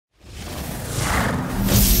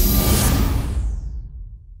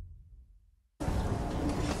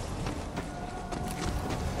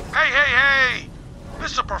hey!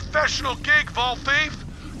 This is a professional gig, Vault Thief.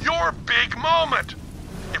 Your big moment.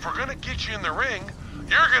 If we're gonna get you in the ring,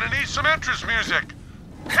 you're gonna need some entrance music.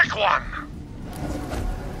 Pick one.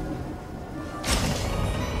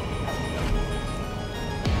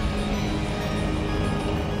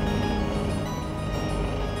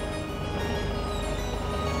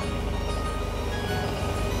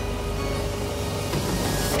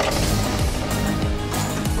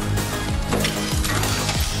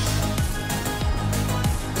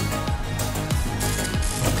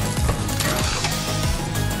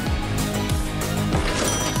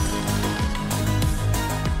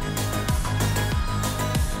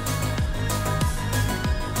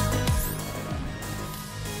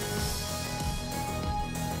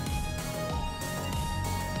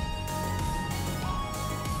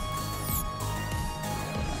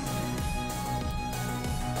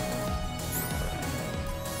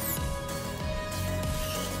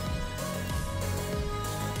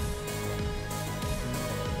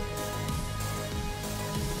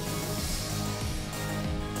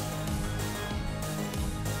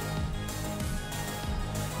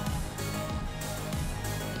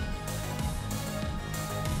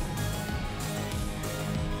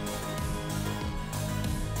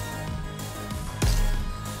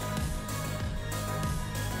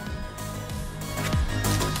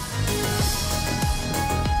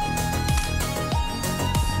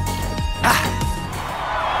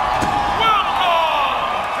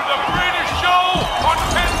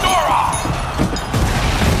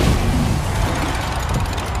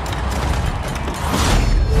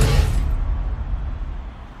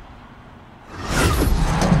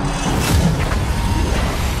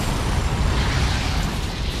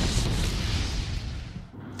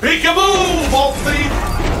 Peekaboo, Vault Thief!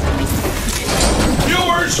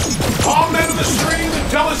 Viewers, comment on the stream and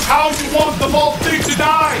tell us how you want the Vault Thief to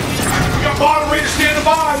die. We got moderators standing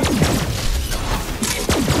by.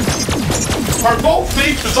 Our Vault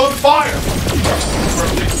Thief is on fire. Or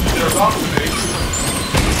at least they're about to be.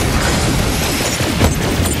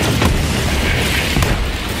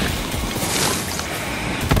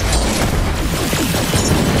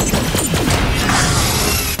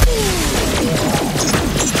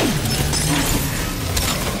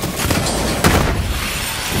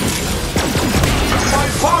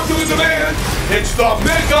 Popular demand, it's the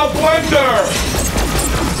Mega Blender!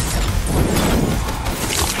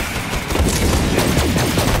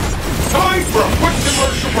 Time for a quick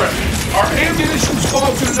commercial break. Our ammunition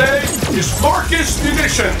sponsor today is Marcus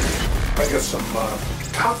Munitions. I got some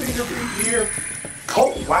copy to read here.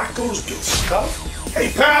 Cult wackos get stuff.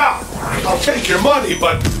 Hey pal, I'll take your money,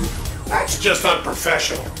 but that's just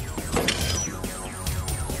unprofessional.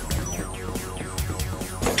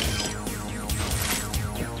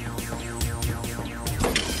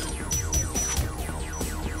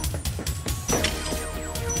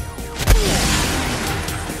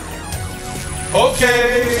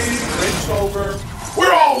 Okay, it's over.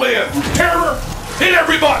 We're all in. Terror, hit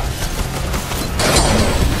everybody.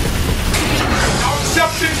 Now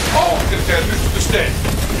accepting all contenders to the stage.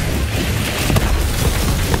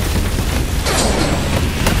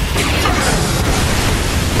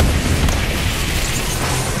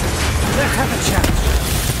 They have a chance.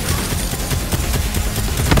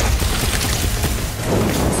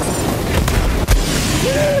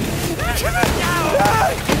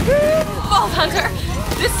 Vault Hunter,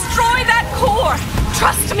 destroy that core!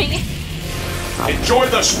 Trust me! Enjoy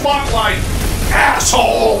the spotlight,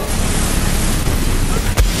 asshole!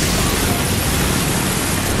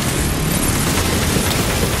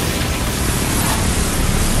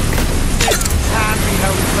 Tell me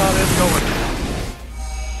how we saw this going.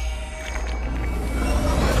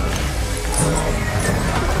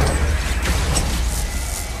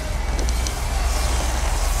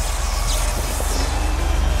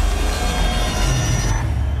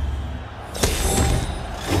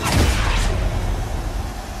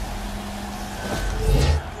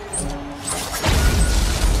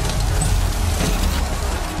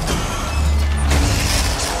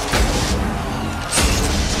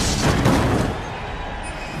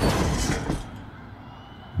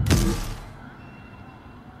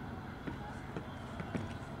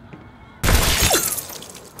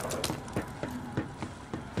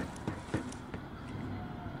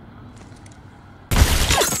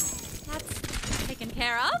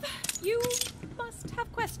 Care of? You must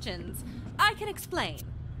have questions. I can explain.